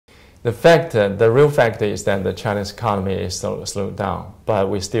The real fact is that the Chinese economy is slowed down,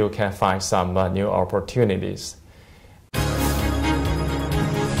 but we still can find some new opportunities.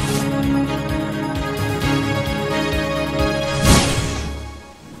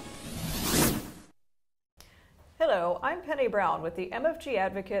 Hello, I'm Penny Brown with the MFG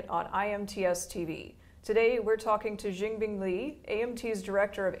Advocate on IMTS TV. Today we're talking to Jingbing Li, AMT's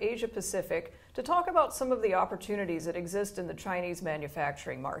Director of Asia Pacific, to talk about some of the opportunities that exist in the Chinese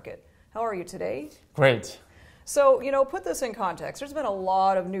manufacturing market. How are you today? Great. So, put this in context. There's been a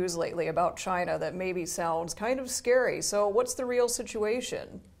lot of news lately about China that maybe sounds kind of scary. So what's the real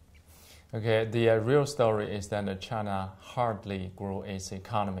situation? Okay, the real story is that China hardly grew its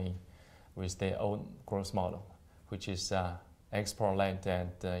economy with their own growth model, which is export-led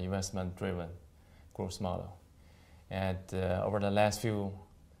and investment-driven growth model. And over the last few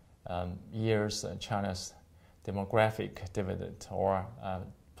years, China's demographic dividend or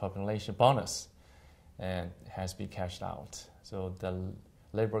population bonus has been cashed out. So the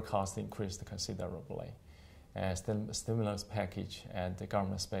labor cost increased considerably. Stimulus package and the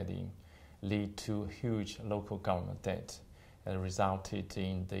government spending lead to huge local government debt and resulted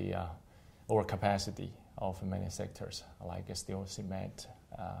in the overcapacity of many sectors like steel, cement,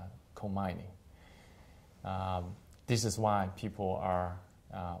 coal mining. This is why people are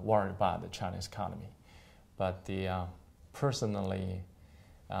worried about the Chinese economy. But personally,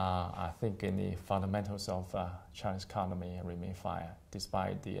 I think in the fundamentals of Chinese economy remain fine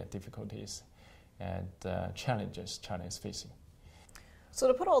despite the difficulties and challenges China is facing. So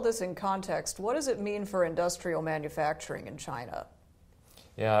to put all this in context, what does it mean for industrial manufacturing in China?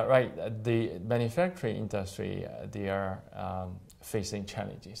 Yeah, right. The manufacturing industry, they are facing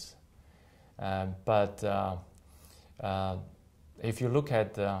challenges. But if you look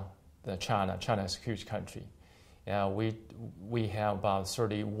at China is a huge country. We have about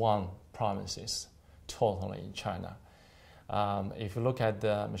 31 provinces totally in China. If you look at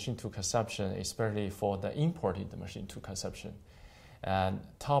the machine tool consumption, especially for the imported machine tool consumption,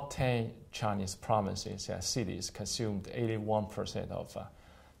 top 10 Chinese provinces and cities consumed 81% of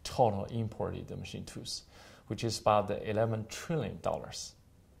total imported machine tools, which is about $11 trillion.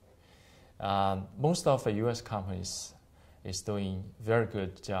 Most of the U.S. companies is doing very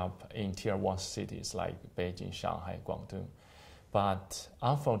good job in Tier 1 cities like Beijing, Shanghai, Guangdong. But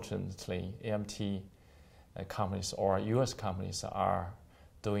unfortunately, AMT companies or U.S. companies are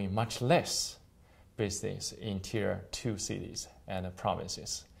doing much less business in Tier 2 cities and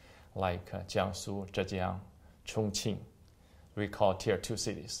provinces like Jiangsu, Zhejiang, Chongqing. We call Tier 2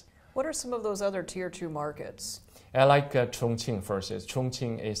 cities. What are some of those other Tier 2 markets? I like Chongqing first.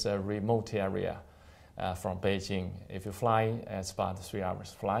 Chongqing is a remote area from Beijing. If you fly, it's about 3 hours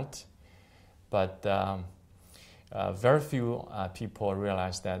flight. But very few people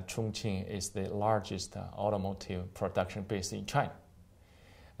realize that Chongqing is the largest automotive production base in China.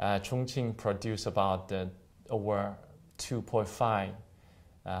 Chongqing produces about over 2.5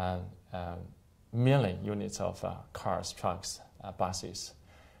 million units of cars, trucks, buses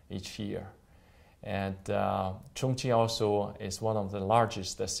each year. And Chongqing also is one of the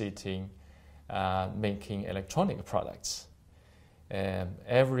largest cities making electronic products.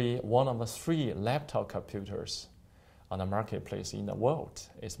 Every one of the 3 laptop computers on the marketplace in the world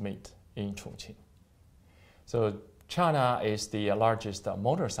is made in Chongqing. So China is the largest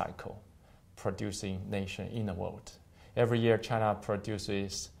motorcycle producing nation in the world. Every year, China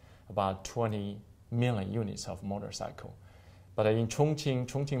produces about 20 million units of motorcycle. But in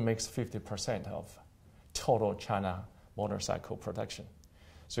Chongqing makes 50% of total China motorcycle production.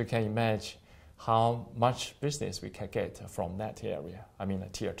 So you can imagine how much business we can get from that area, the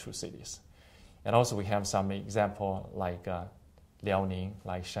Tier 2 cities. And also we have some example like Liaoning,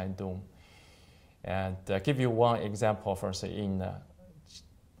 like Shandong. And give you one example first in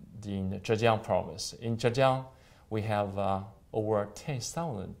Zhejiang province. In Zhejiang, we have over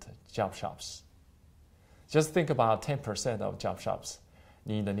 10,000 job shops. Just think about 10% of job shops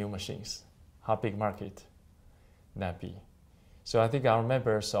need the new machines. How big market that be? So I think our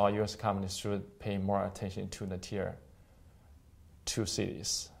members or U.S. companies should pay more attention to the Tier 2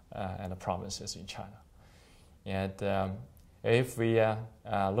 cities and the provinces in China. And if we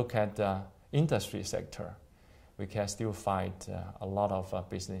look at the industry sector, we can still find a lot of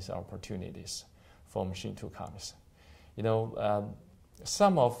business opportunities for machine tool companies.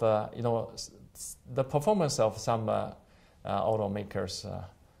 Some of the performance of some automakers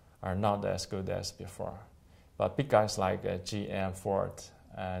are not as good as before. But big guys like GM, Ford,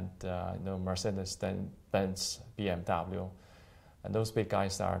 and Mercedes-Benz, BMW, and those big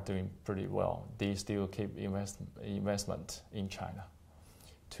guys are doing pretty well. They still keep investment in China.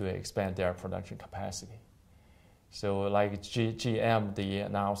 to expand their production capacity. So like GM, they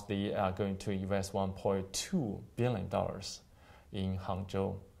announced they are going to invest $1.2 billion in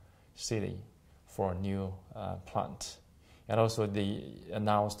Hangzhou City for a new plant. And also they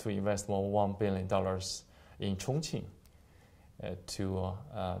announced to invest more $1 billion in Chongqing to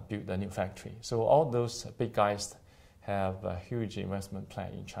build a new factory. So all those big guys have a huge investment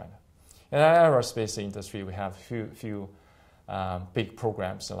plan in China. In the aerospace industry, we have few big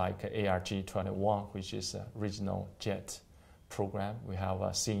programs like ARJ-21, which is a regional jet program. We have a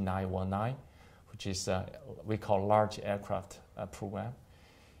C919, which is we call large aircraft program.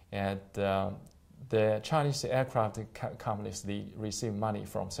 And the Chinese aircraft companies, they receive money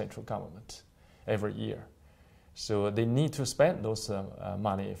from central government every year. So they need to spend those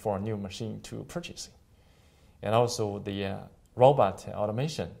money for a new machine to purchasing. And also the robot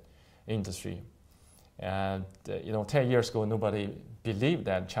automation industry. And 10 years ago, nobody believed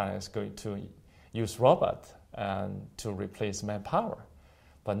that China is going to use robot to replace manpower.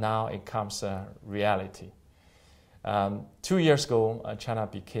 But now it comes a reality. 2 years ago, China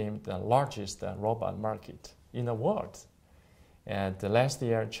became the largest robot market in the world. And last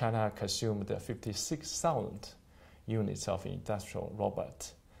year, China consumed 56,000 units of industrial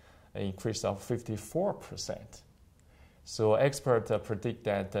robot, an increase of 54%. So experts predict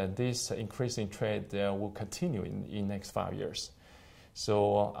that this increasing trend will continue in next 5 years.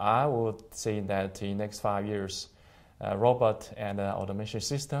 So I would say that in next 5 years, robot and automation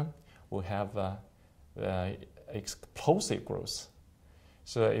system will have explosive growth.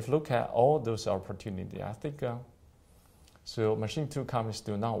 So if you look at all those opportunities, I think so machine tool companies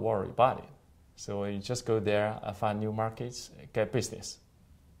do not worry about it. So you just go there, find new markets, get business.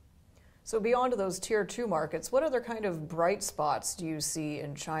 So beyond those tier 2 markets, what other kind of bright spots do you see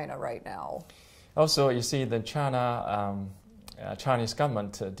in China right now? Also, you see the Chinese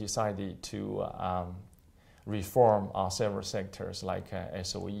government decided to reform several sectors like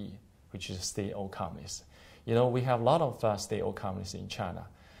SOE, which is state-owned companies. We have a lot of state-owned companies in China.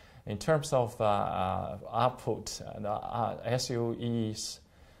 In terms of output, the SOEs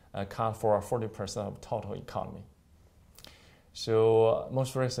account for 40% of total economy. So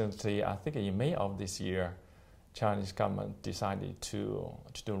most recently, I think in May of this year, Chinese government decided to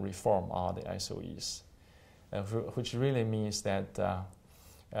do reform all the SOEs, which really means that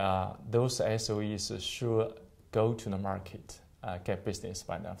those SOEs should go to the market, get business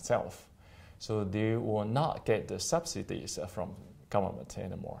by themselves. So they will not get the subsidies from government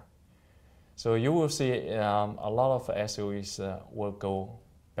anymore. So you will see a lot of SOEs will go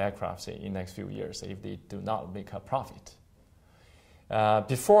bankrupt in the next few years if they do not make a profit.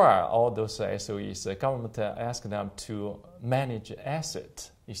 Before all those SOEs, the government asked them to manage asset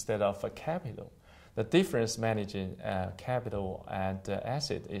instead of capital. The difference managing capital and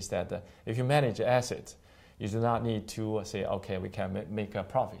asset is that if you manage asset, you do not need to say, okay, we can make a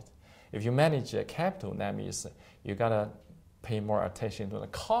profit. If you manage capital, that means you gotta pay more attention to the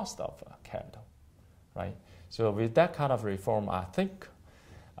cost of capital, right? So with that kind of reform, I think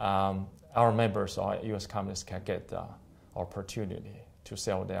our members or U.S. companies can get the opportunity to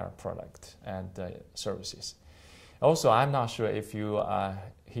sell their product and services. Also, I'm not sure if you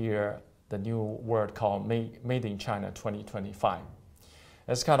hear the new word called Made in China 2025.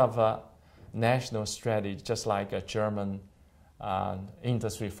 It's kind of a national strategy, just like a German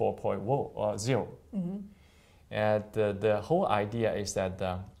Industry 4.0. Mm-hmm. And the whole idea is that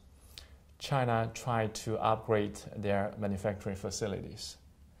China tried to upgrade their manufacturing facilities.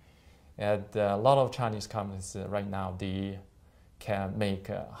 And a lot of Chinese companies right now, they can make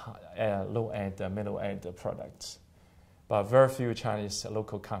low-end, middle-end products. But very few Chinese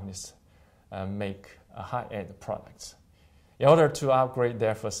local companies make high-end products. In order to upgrade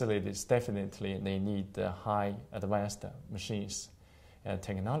their facilities, definitely they need high advanced machines and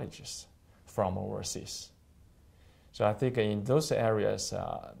technologies from overseas. So I think in those areas,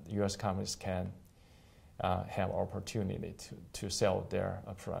 U.S. companies can have opportunity to sell their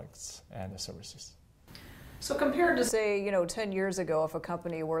products and services. So compared to, say, 10 years ago, if a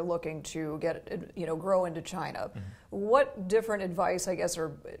company were looking to get, grow into China, mm-hmm. what different advice, I guess,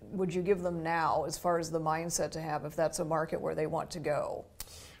 or would you give them now as far as the mindset to have if that's a market where they want to go?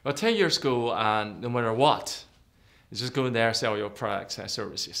 Well, 10 years ago, no matter what, you just go there, sell your products and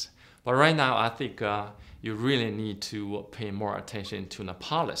services. But right now, I think you really need to pay more attention to the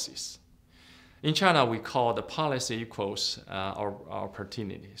policies. In China, we call the policy equals our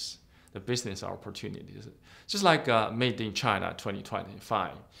opportunities, the business opportunities. Just like Made in China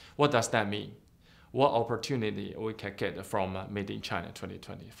 2025. What does that mean? What opportunity we can get from Made in China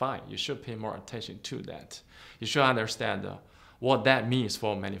 2025? You should pay more attention to that. You should understand what that means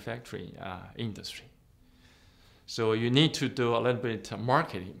for manufacturing industry. So you need to do a little bit of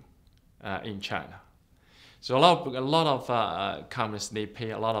marketing in China. So a lot of companies, they pay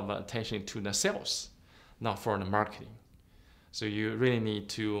a lot of attention to the sales, not for the marketing. So you really need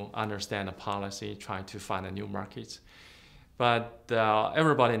to understand the policy, try to find a new markets. But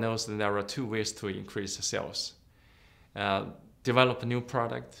everybody knows that there are two ways to increase the sales. Develop a new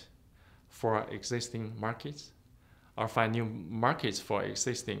product for existing markets, or find new markets for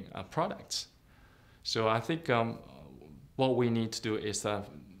existing products. So I think what we need to do is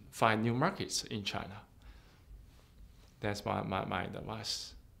find new markets in China. That's my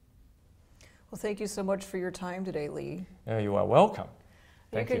advice. Well, thank you so much for your time today, Lee. You are welcome.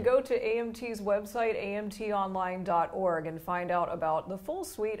 You can go to AMT's website, amtonline.org, and find out about the full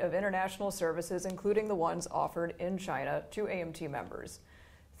suite of international services, including the ones offered in China to AMT members.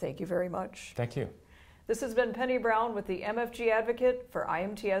 Thank you very much. Thank you. This has been Penny Brown with the MFG Advocate for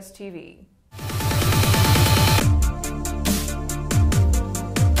IMTS TV.